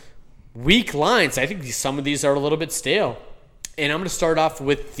some weak lines? I think some of these are a little bit stale. And I'm going to start off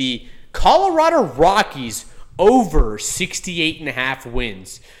with the Colorado Rockies over 68.5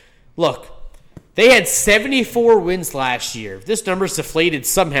 wins. Look, they had 74 wins last year. This number's deflated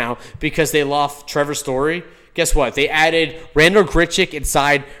somehow because they lost Trevor Story. Guess what? They added Randall Grichuk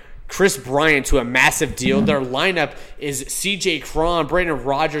inside Chris Bryant to a massive deal. Their lineup is C.J. Cron, Brandon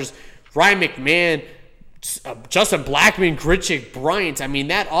Rogers, Ryan McMahon, Justin Blackmon, Grichuk, Bryant. I mean,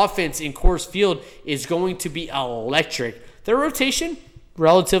 that offense in Coors Field is going to be electric. Their rotation,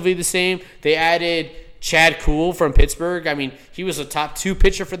 relatively the same. They added Chad Kuhl from Pittsburgh. I mean, he was a top 2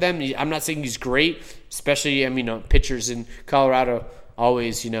 pitcher for them. I'm not saying he's great, especially, pitchers in Colorado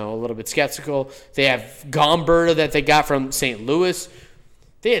always, a little bit skeptical. They have Gomberta that they got from St. Louis.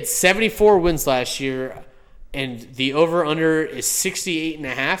 They had 74 wins last year, and the over-under is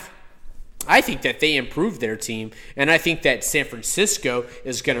 68.5. I think that they improved their team, and I think that San Francisco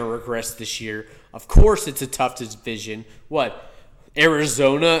is going to regress this year. Of course, it's a tough division.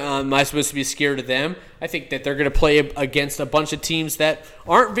 Arizona, am I supposed to be scared of them? I think that they're going to play against a bunch of teams that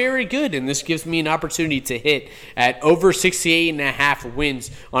aren't very good, and this gives me an opportunity to hit at over 68.5 wins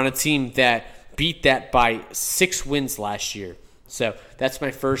on a team that beat that by 6 wins last year. So that's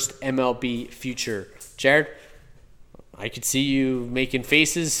my first MLB future. Jared, I could see you making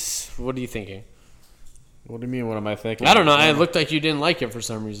faces. What are you thinking? What do you mean? What am I thinking? I don't know. It looked like you didn't like it for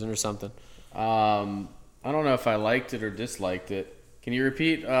some reason or something. I don't know if I liked it or disliked it. Can you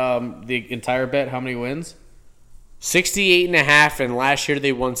repeat the entire bet? How many wins? 68.5, and last year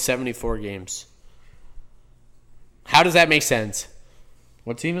they won 74 games. How does that make sense?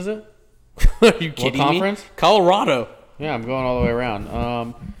 What team is it? Are you kidding me? conference? Colorado. Yeah, I'm going all the way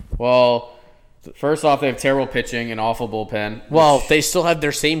around. Well, first off, they have terrible pitching and awful bullpen. Well, they still have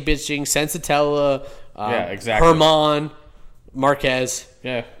their same pitching. Sensatella, Yeah, exactly. Herman, Marquez.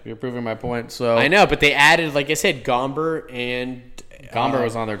 Yeah, you're proving my point. So I know, but they added, like I said, Gomber and... Gomber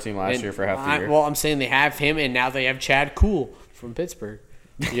was on their team last year for half the year. Well, I'm saying they have him, and now they have Chad Kuhl from Pittsburgh.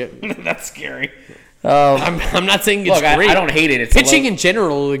 Yeah. That's scary. I'm not saying it's Look, great. I don't hate it. It's Pitching in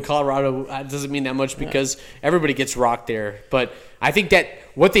general in Colorado doesn't mean that much because everybody gets rocked there. But I think that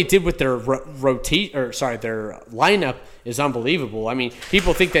what they did with their their lineup is unbelievable. I mean,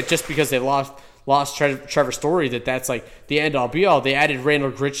 people think that just because they lost Trevor Story that's like the end all be all. They added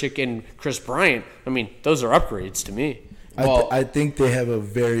Randall Grichuk and Chris Bryant. I mean, those are upgrades to me. I think they have a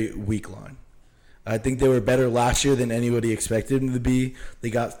very weak line. I think they were better last year than anybody expected them to be. They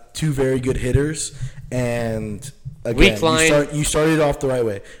got 2 very good hitters, and again, weak line. You started off the right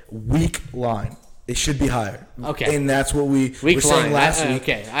way. Weak line. It should be higher. Okay. And that's what we Weak were saying line. last week.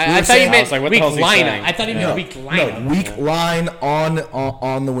 Okay. We I were thought you saying- meant like, what the weak hell is he lineup. saying? I thought you meant weak lineup. No, weak line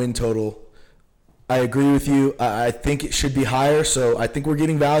on the win total. I agree with you. I think it should be higher, so I think we're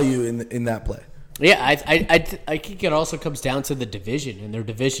getting value in that play. Yeah, I think it also comes down to the division, and their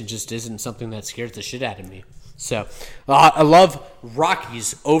division just isn't something that scares the shit out of me. So I love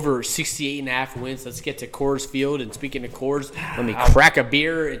Rockies over 68.5 wins. Let's get to Coors Field. And speaking of Coors, let me crack a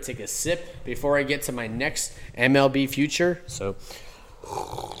beer and take a sip before I get to my next MLB future. So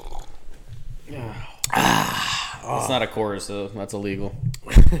It's not a chorus, so that's illegal.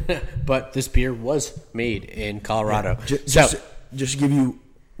 but this beer was made in Colorado. Just to give you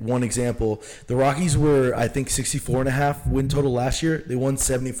one example, the Rockies were, I think, 64.5 win total last year. They won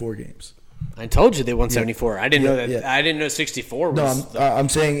 74 games. I told you they won 74. I didn't know that. Yeah. I didn't know 64 No, was. I'm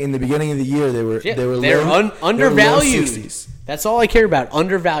saying in the beginning of the year they were They're low, undervalued. They were low 60s. That's all I care about.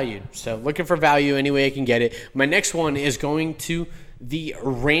 Undervalued. So looking for value any way I can get it. My next one is going to the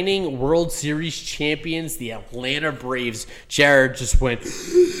reigning World Series champions, the Atlanta Braves. Jared just went.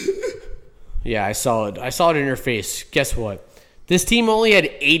 Yeah, I saw it. I saw it in your face. Guess what? This team only had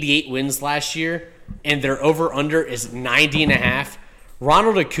 88 wins last year, and their over-under is 90.5.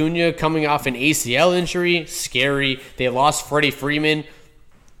 Ronald Acuna coming off an ACL injury, scary. They lost Freddie Freeman,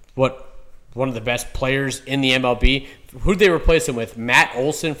 one of the best players in the MLB. Who'd they replace him with? Matt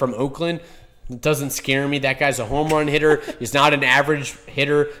Olson from Oakland. It doesn't scare me. That guy's a home run hitter. He's not an average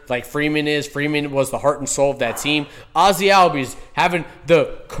hitter like Freeman is. Freeman was the heart and soul of that team. Ozzie Albies having the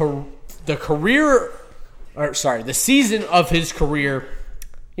season of his career.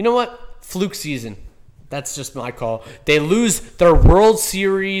 You know what? Fluke season. That's just my call. They lose their World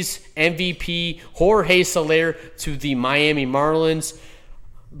Series MVP, Jorge Soler, to the Miami Marlins.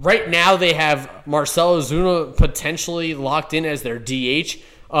 Right now, they have Marcell Ozuna potentially locked in as their DH.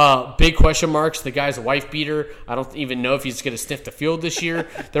 Big question marks. The guy's a wife beater. I don't even know if he's going to sniff the field this year.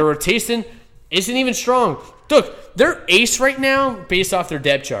 Their rotation isn't even strong. Look, their ace right now, based off their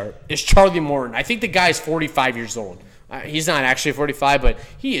depth chart, is Charlie Morton. I think the guy's 45 years old. He's not actually 45, but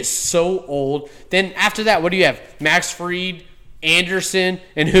he is so old. Then after that, what do you have? Max Fried, Anderson,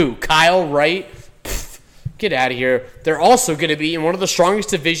 and who? Kyle Wright? Pfft, get out of here. They're also going to be in one of the strongest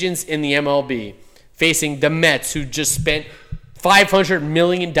divisions in the MLB, facing the Mets, who just spent $500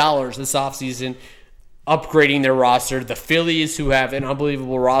 million this offseason upgrading their roster. The Phillies, who have an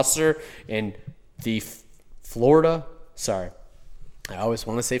unbelievable roster, and the I always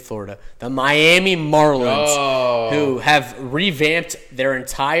want to say Florida. The Miami Marlins, who have revamped their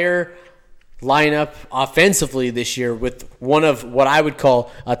entire lineup offensively this year with one of what I would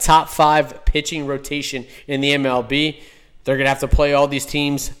call a top 5 pitching rotation in the MLB. They're going to have to play all these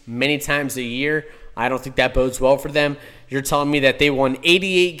teams many times a year. I don't think that bodes well for them. You're telling me that they won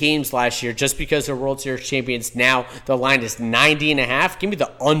 88 games last year just because they're World Series champions. Now the line is 90.5. Give me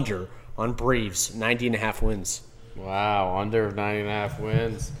the under on Braves, 90.5 wins. Wow, under 90.5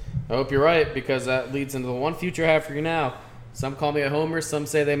 wins. I hope you're right, because that leads into the one future I have for you now. Some call me a homer, some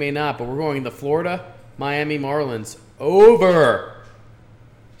say they may not, but we're going the Florida Miami Marlins over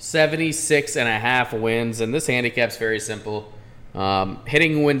 76.5 wins, and this handicap's very simple.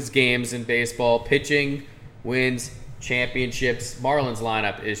 Hitting wins games in baseball. Pitching wins championships. Marlins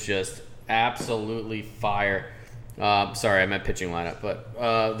lineup is just absolutely fire. Sorry, I meant pitching lineup,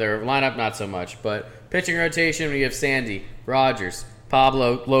 but their lineup not so much. But pitching rotation, we have Sandy, Rogers,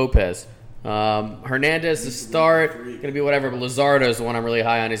 Pablo Lopez, Hernandez to start. Going to be whatever, but Luzardo is the one I'm really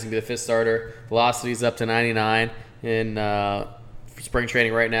high on. He's going to be the fifth starter. Velocity's up to 99 in spring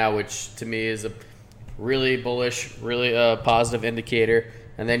training right now, which to me is a really bullish, really positive indicator.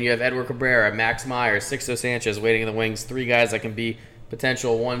 And then you have Edward Cabrera, Max Meyer, Sixto Sanchez waiting in the wings. Three guys that can be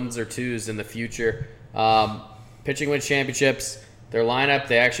potential ones or twos in the future. Pitching wins championships. Their lineup,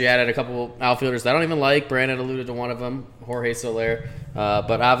 they actually added a couple outfielders that I don't even like. Brandon alluded to one of them, Jorge Soler. But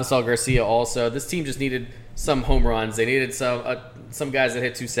Avisal Garcia also. This team just needed some home runs. They needed some guys that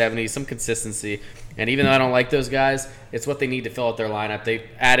hit 270, some consistency. And even though I don't like those guys, it's what they need to fill out their lineup. They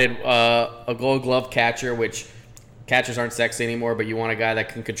added a Gold Glove catcher, which catchers aren't sexy anymore, but you want a guy that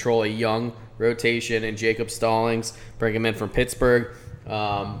can control a young rotation, and Jacob Stallings, bring him in from Pittsburgh.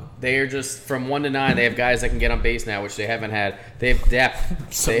 They are just from 1 to 9. They have guys that can get on base now, which they haven't had. They have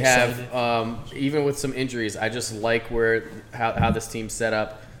depth. So they excited. have even with some injuries. I just like how this team's set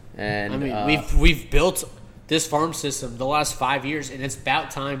up. And I mean, we've built this farm system the last 5 years, and it's about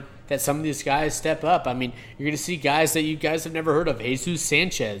time that some of these guys step up. I mean, you're going to see guys that you guys have never heard of: Jesus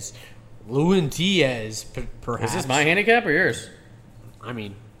Sanchez, Lewin Diaz, perhaps. Is this my handicap or yours? I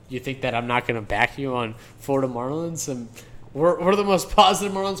mean, you think that I'm not going to back you on Florida Marlins? And we're the most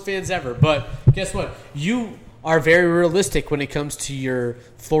positive Marlins fans ever. But guess what? You are very realistic when it comes to your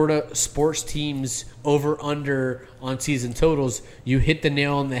Florida sports teams over-under on season totals. You hit the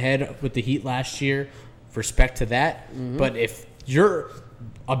nail on the head with the Heat last year. Respect to that. Mm-hmm. But if you're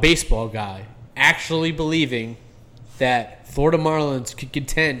a baseball guy actually believing that Florida Marlins could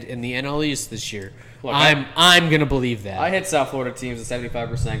contend in the NL East this year, look, I'm going to believe that. I hit South Florida teams at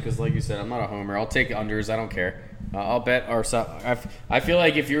 75% because, like you said, I'm not a homer. I'll take unders. I don't care. I'll bet our I feel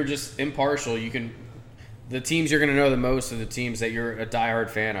like if you're just impartial, you can. The teams you're going to know the most are the teams that you're a diehard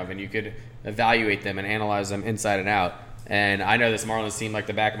fan of, and you could evaluate them and analyze them inside and out. And I know this Marlins team like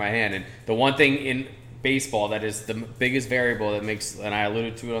the back of my hand. And the one thing in baseball that is the biggest variable that makes, and I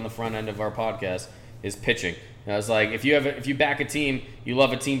alluded to it on the front end of our podcast, is pitching. And I was like, if you back a team, you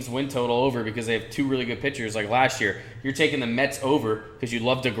love a team's win total over because they have two really good pitchers. Like last year, you're taking the Mets over because you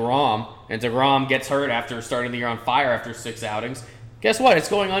love DeGrom, and DeGrom gets hurt after starting the year on fire after 6 outings. Guess what? It's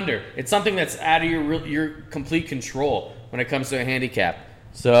going under. It's something that's out of your complete control when it comes to a handicap.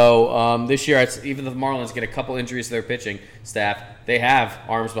 So this year, even if the Marlins get a couple injuries to their pitching staff, they have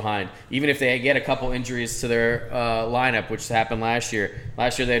arms behind. Even if they get a couple injuries to their lineup, which happened last year.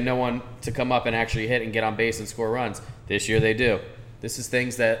 Last year, they had no one to come up and actually hit and get on base and score runs. This year, they do. This is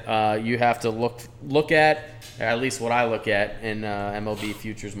things that you have to look at least what I look at in MLB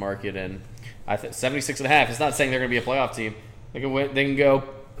futures market. And I think 76.5. It's not saying they're going to be a playoff team. They can go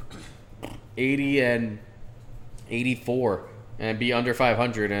 80 and 84. And be under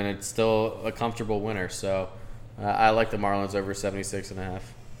 500, and it's still a comfortable winner. So I like the Marlins over 76.5.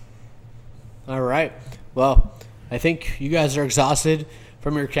 All right. Well, I think you guys are exhausted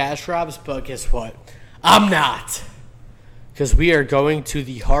from your cash drops, but guess what? I'm not. Because we are going to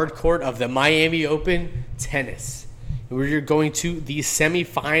the hard court of the Miami Open tennis. We're going to the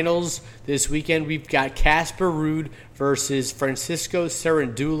semifinals this weekend. We've got Casper Ruud versus Francisco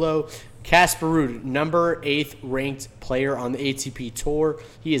Cerundolo. Casper Ruud, number 8th ranked player on the ATP Tour.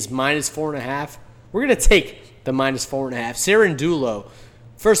 He is minus 4.5. We're going to take the minus 4.5. Cerundolo,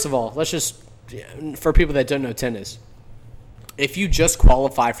 first of all, let's just, for people that don't know tennis, if you just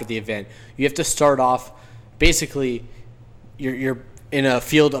qualify for the event, you have to start off, basically, you're in a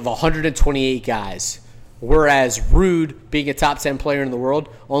field of 128 guys, whereas Ruud, being a top 10 player in the world,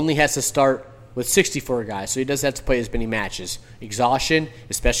 only has to start with 64 guys, so he doesn't have to play as many matches. Exhaustion,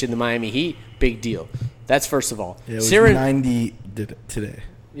 especially in the Miami Heat, big deal. That's first of all. Yeah, it was 90 today.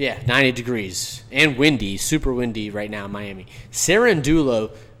 Yeah, 90 degrees. And windy, super windy right now in Miami.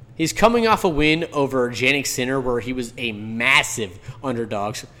 Cerundolo, he's coming off a win over Jannik Sinner where he was a massive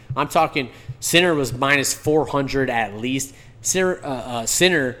underdog. I'm talking Sinner was minus 400 at least.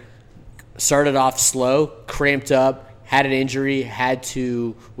 Sinner started off slow, cramped up, had an injury, had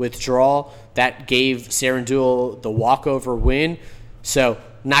to withdraw. That gave Cerundolo the walkover win. So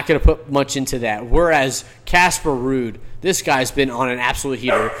not going to put much into that. Whereas Casper Ruud, this guy's been on an absolute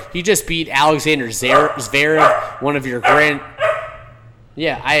heater. He just beat Alexander Zverev, one of your grand...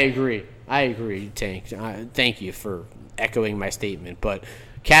 Yeah, I agree, Tank. Thank you for echoing my statement. But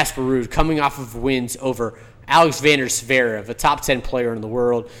Casper Ruud coming off of wins over Alexander Zverev, a top 10 player in the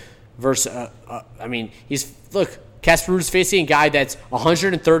world, versus, Casper Ruud's facing a guy that's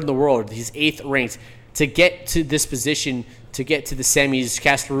 103rd in the world. He's 8th ranked. To get to this position, to get to the semis,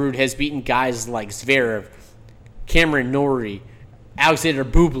 Casper Ruud has beaten guys like Zverev, Cameron Norrie, Alexander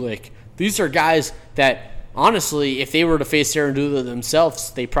Bublik. These are guys that, honestly, if they were to face Cerundolo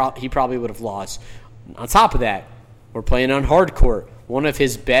themselves, he probably would have lost. On top of that, we're playing on hard court. One of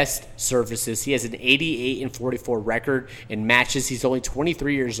his best surfaces. He has an 88-44 record in matches. He's only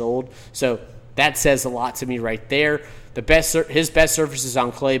 23 years old, so that says a lot to me right there. His best surface is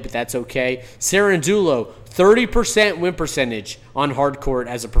on clay, but that's okay. Cerundolo, 30% win percentage on hard court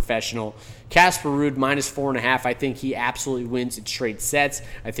as a professional. Casper Ruud, -4.5. I think he absolutely wins in straight sets.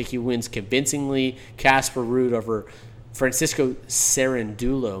 I think he wins convincingly. Casper Ruud over Francisco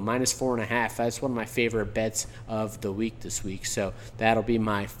Cerundolo, -4.5. That's one of my favorite bets of the week this week. So that'll be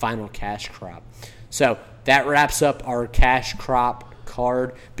my final cash crop. So that wraps up our cash crop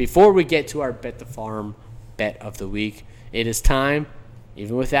card. Before we get to our Bet the Farm bet of the week, it is time,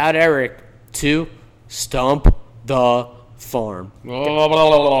 even without Eric, to stump the farm.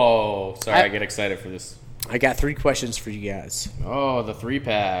 Oh, sorry, I get excited for this. I got 3 questions for you guys. Oh, the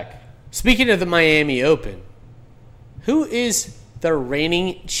 3-pack. Speaking of the Miami Open, who is the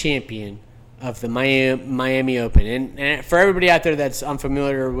reigning champion of the Miami Open? And for everybody out there that's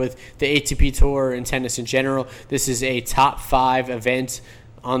unfamiliar with the ATP Tour and tennis in general, this is a top 5 event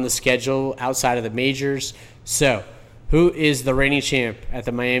on the schedule outside of the majors. So, who is the reigning champ at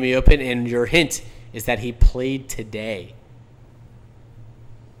the Miami Open? And your hint is that he played today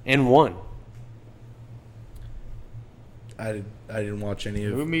and won. I didn't watch any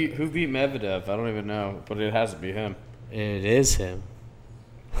of. Who beat Medvedev? I don't even know, but it has to be him. It is him.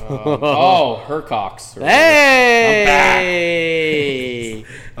 Hercox. Hey!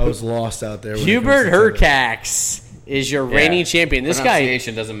 I was lost out there. Hubert Hurkacz is your reigning champion. This guy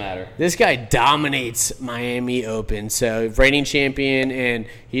pronunciation doesn't matter. This guy dominates Miami Open. So reigning champion, and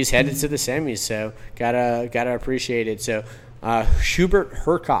he's headed to the semis. So gotta appreciate it. So Hubert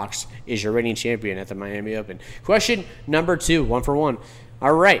Hurkacz is your reigning champion at the Miami Open. Question number 2, 1 for 1.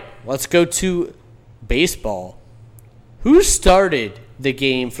 All right, let's go to baseball. Who started the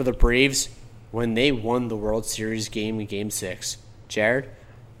game for the Braves when they won the World Series game in Game 6? Jared,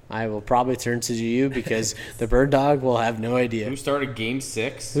 I will probably turn to you because the Bird Dog will have no idea. Who started Game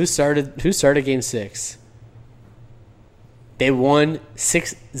 6? Who started Game 6? They won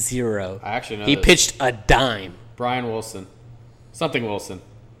 6-0. I actually know He this. pitched a dime. Brian Wilson. Something Wilson.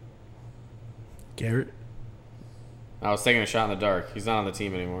 Garrett. I was taking a shot in the dark. He's not on the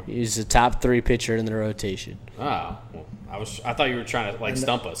team anymore. He's the top 3 pitcher in the rotation. Oh, well, I thought you were trying to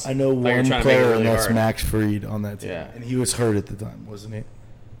stump us. I know thought you were one trying to make it player, really and that's hard. Max Fried on that team. Yeah. And he was hurt at the time, wasn't he?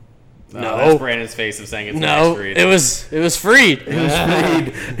 No. That's Brandon's face of saying it's No, Max Fried. it was Fried. It was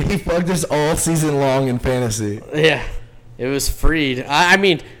Fried. He fucked us all season long in fantasy. Yeah, it was Fried. I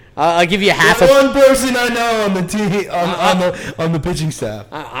mean, I'll give you half. One person I know on the team on the pitching staff.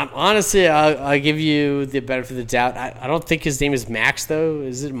 Honestly, I'll give you the benefit of the doubt. I don't think his name is Max though.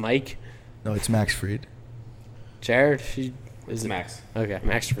 Is it Mike? No, it's Max Fried. Jared? It's Max. Okay,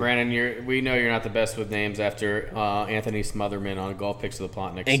 Max Fried. Brandon, we know you're not the best with names after Anthony Smotherman on Golf Picks of the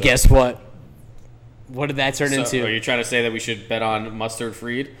Plotnik. And guess what? What did that turn into? Are you trying to say that we should bet on Mustard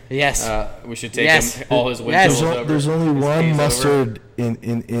Fried? Yes. We should take Yes. him all his wins Yes. over. There's only His one days mustard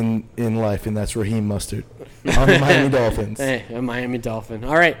in life, and that's Raheem Mustard on the Miami Dolphins. Hey, a Miami Dolphin.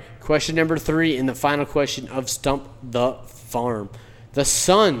 All right, question number 3 and the final question of Stump the Farm. The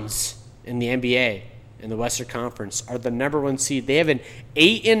Suns in the NBA in the Western Conference are the number 1 seed. They have an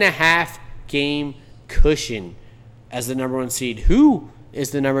 8.5 game cushion as the number 1 seed. Who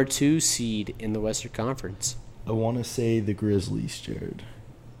is the number 2 seed in the Western Conference? I want to say the Grizzlies, Jared.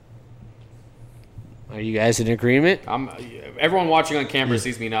 Are you guys in agreement? Everyone watching on camera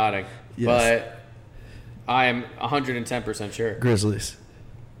sees me nodding, Yes. but I am 110% sure. Grizzlies.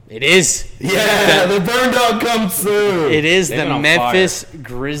 It is. Yeah, the burn dog comes through. It is They've the been on Memphis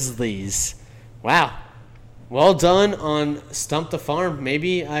Grizzlies. Wow. Well done on Stump the Farm.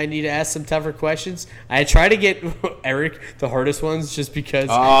 Maybe I need to ask some tougher questions. I try to get Eric the hardest ones just because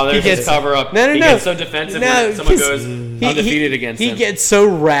There's his cover up. No. He gets so defensive when someone 'cause goes undefeated against him. He gets so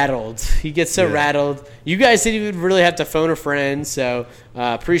rattled. Rattled. You guys didn't even really have to phone a friend, so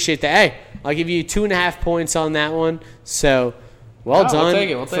appreciate that. Hey, I'll give you 2.5 points on that one. So well We'll done take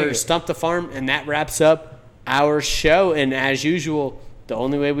it. We'll take for it. Stump the Farm, and that wraps up our show. And as usual, the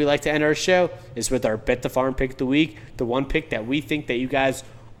only way we like to end our show is with our Bet the Farm pick of the week, the one pick that we think that you guys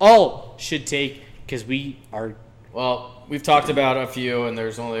all should take because we are Well, we've talked about a few, and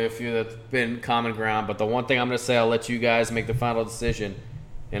there's only a few that's been common ground. But the one thing I'm going to say, I'll let you guys make the final decision.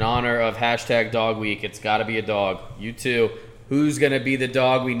 In honor of hashtag Dog Week, it's got to be a dog. You too. Who's going to be the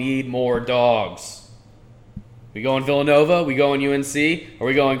dog? We need more dogs. We going Villanova? We going UNC? Are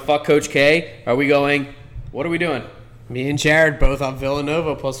we going fuck Coach K? Are we going... What are we doing? Me and Jared both on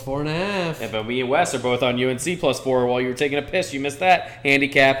Villanova plus 4.5. Yeah, but me and Wes are both on UNC +4 while you were taking a piss. You missed that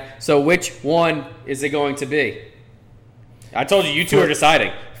handicap. So which one is it going to be? I told you, you two are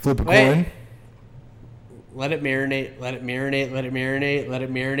deciding. Flip a Wait. coin. Let it marinate. Let it marinate. Let it marinate. Let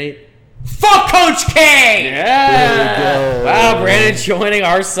it marinate. Fuck Coach K! Yeah. There we go. Wow, Brandon joining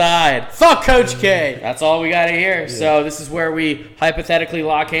our side. Fuck Coach K! That's all we got to hear. So this is where we hypothetically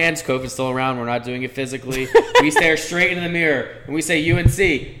lock hands. COVID's still around. We're not doing it physically. We stare straight into the mirror and we say UNC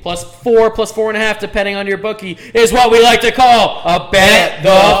 +4, +4.5, depending on your bookie, is what we like to call a bet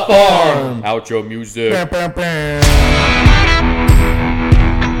the farm. Outro music. Bam, bam, bam.